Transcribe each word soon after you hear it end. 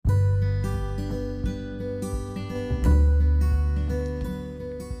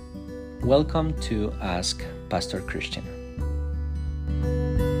Welcome to Ask Pastor Cristian.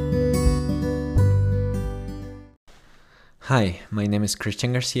 Hi, my name is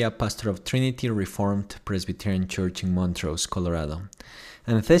Cristian Garcia, pastor of Trinity Reformed Presbyterian Church in Montrose, Colorado.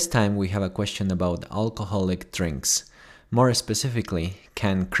 And this time we have a question about alcoholic drinks. More specifically,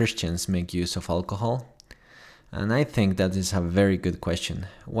 can Christians make use of alcohol? And I think that is a very good question,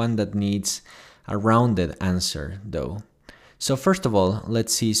 one that needs a rounded answer, though. So first of all,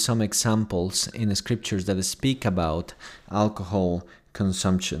 let's see some examples in the scriptures that speak about alcohol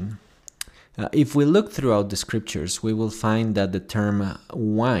consumption. If we look throughout the scriptures, we will find that the term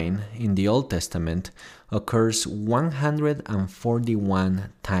wine in the Old Testament occurs 141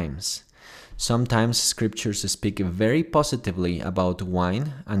 times. Sometimes scriptures speak very positively about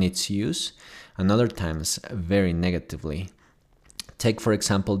wine and its use, and other times very negatively. Take, for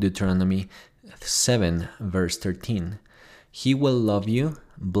example, Deuteronomy 7, verse 13. He will love you,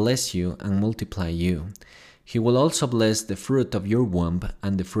 bless you, and multiply you. He will also bless the fruit of your womb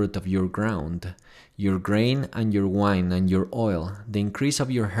and the fruit of your ground, your grain and your wine and your oil, the increase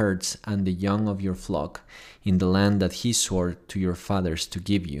of your herds and the young of your flock, in the land that he swore to your fathers to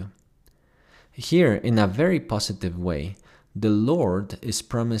give you. Here, in a very positive way, the Lord is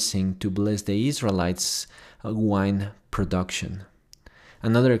promising to bless the Israelites' wine production.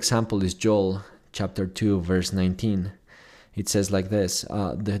 Another example is Joel chapter 2, verse 19. It says like this,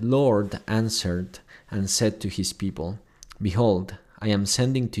 the Lord answered and said to his people, Behold, I am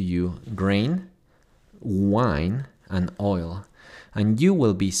sending to you grain, wine, and oil, and you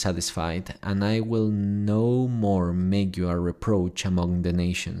will be satisfied, and I will no more make you a reproach among the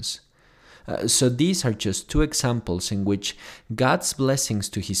nations. So these are just two examples in which God's blessings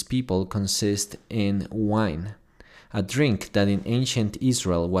to his people consist in wine, a drink that in ancient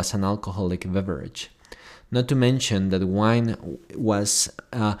Israel was an alcoholic beverage. Not to mention that wine was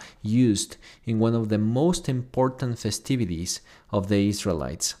used in one of the most important festivities of the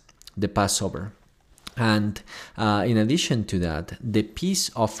Israelites, the Passover. And in addition to that, the peace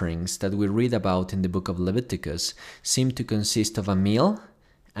offerings that we read about in the book of Leviticus seem to consist of a meal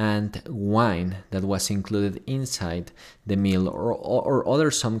and wine that was included inside the meal or other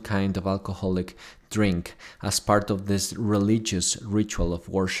some kind of alcoholic drink as part of this religious ritual of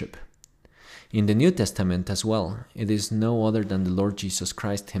worship. In the New Testament as well, it is no other than the Lord Jesus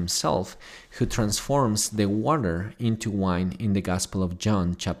Christ himself who transforms the water into wine in the Gospel of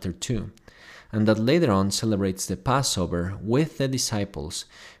John chapter 2, and that later on celebrates the Passover with the disciples,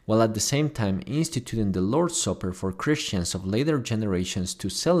 while at the same time instituting the Lord's Supper for Christians of later generations to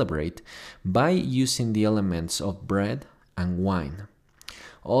celebrate by using the elements of bread and wine.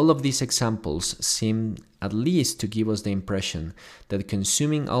 All of these examples seem at least to give us the impression that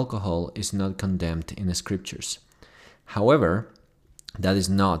consuming alcohol is not condemned in the scriptures. However, that is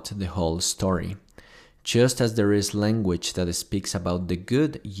not the whole story. Just as there is language that speaks about the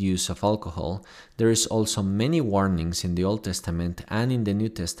good use of alcohol, there is also many warnings in the Old Testament and in the New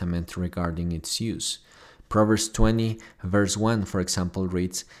Testament regarding its use. Proverbs 20 verse 1, for example,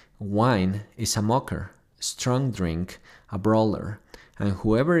 reads, Wine is a mocker, strong drink, a brawler, and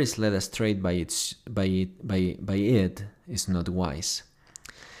whoever is led astray by it is not wise.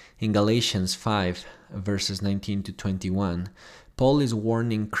 In Galatians 5, verses 19 to 21, Paul is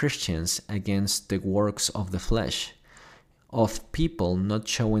warning Christians against the works of the flesh, of people not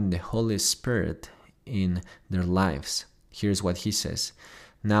showing the Holy Spirit in their lives. Here's what he says.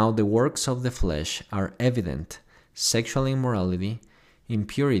 Now the works of the flesh are evident: sexual immorality,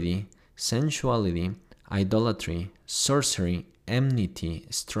 impurity, sensuality, idolatry, sorcery, enmity,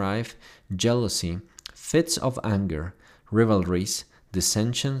 strife, jealousy, fits of anger, rivalries,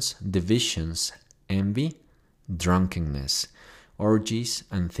 dissensions, divisions, envy, drunkenness, orgies,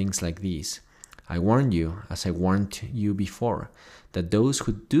 and things like these. I warn you, as I warned you before, that those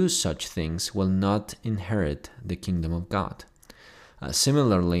who do such things will not inherit the kingdom of God.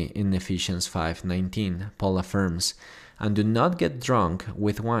 Similarly, in Ephesians 5:19, Paul affirms, And do not get drunk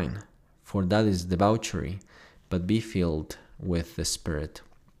with wine, for that is debauchery, but be filled with the Spirit.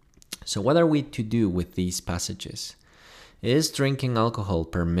 So what are we to do with these passages? Is drinking alcohol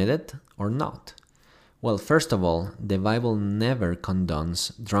permitted or not? Well, first of all, the Bible never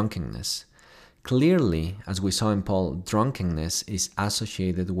condones drunkenness. Clearly, as we saw in Paul, drunkenness is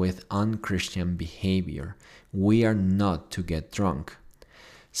associated with unchristian behavior. We are not to get drunk.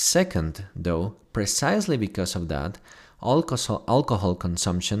 Second, though, precisely because of that, alcohol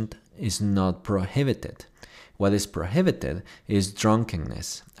consumption is not prohibited. What is prohibited is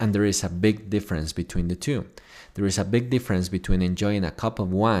drunkenness, and there is a big difference between the two. There is a big difference between enjoying a cup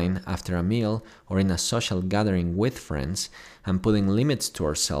of wine after a meal or in a social gathering with friends and putting limits to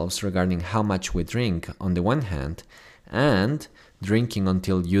ourselves regarding how much we drink on the one hand, and drinking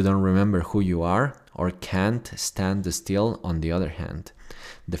until you don't remember who you are or can't stand still on the other hand.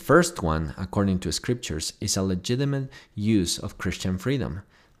 The first one, according to scriptures, is a legitimate use of Christian freedom.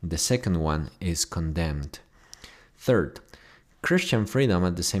 The second one is condemned. Third, Christian freedom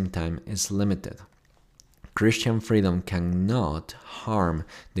at the same time is limited. Christian freedom cannot harm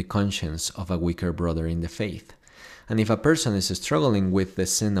the conscience of a weaker brother in the faith. And if a person is struggling with the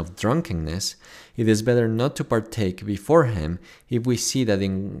sin of drunkenness, it is better not to partake before him if we see that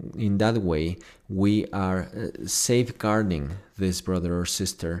in that way we are safeguarding this brother or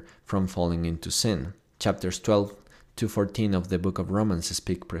sister from falling into sin. Chapters 12 to 14 of the book of Romans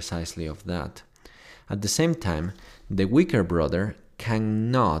speak precisely of that. At the same time, the weaker brother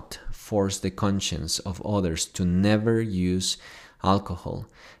cannot force the conscience of others to never use alcohol.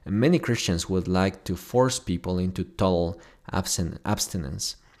 And many Christians would like to force people into total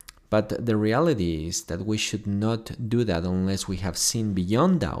abstinence. But the reality is that we should not do that unless we have seen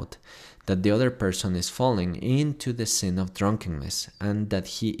beyond doubt that the other person is falling into the sin of drunkenness and that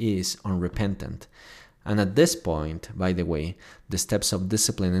he is unrepentant. And at this point, by the way, the steps of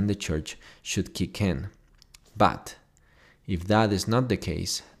discipline in the church should kick in. But if that is not the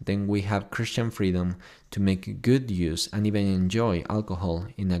case, then we have Christian freedom to make good use and even enjoy alcohol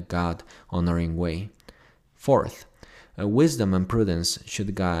in a God-honoring way. Fourth, wisdom and prudence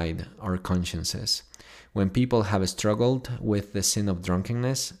should guide our consciences. When people have struggled with the sin of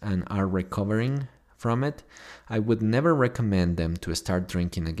drunkenness and are recovering from it, I would never recommend them to start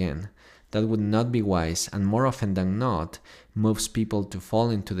drinking again. That would not be wise, and more often than not, moves people to fall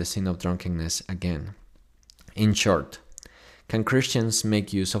into the sin of drunkenness again. In short, can Christians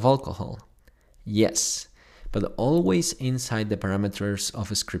make use of alcohol? Yes, but always inside the parameters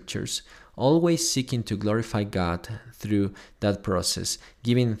of scriptures, always seeking to glorify God through that process,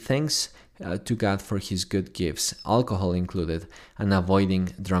 giving thanks to God for his good gifts, alcohol included, and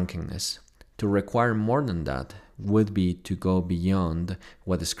avoiding drunkenness. To require more than that would be to go beyond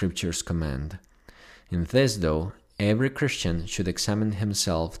what the scriptures command. In this, though, every Christian should examine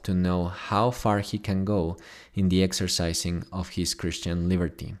himself to know how far he can go in the exercising of his Christian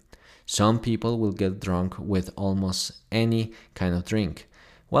liberty. Some people will get drunk with almost any kind of drink,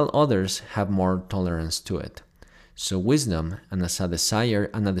 while others have more tolerance to it. So wisdom and a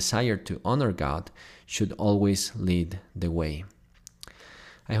desire to honor God should always lead the way.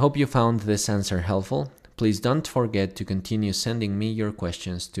 I hope you found this answer helpful. Please don't forget to continue sending me your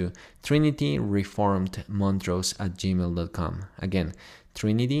questions to trinityreformedmontrose@gmail.com. Again,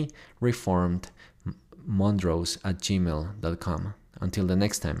 trinityreformedmontrose@gmail.com. Until the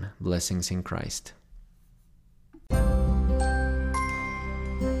next time, blessings in Christ.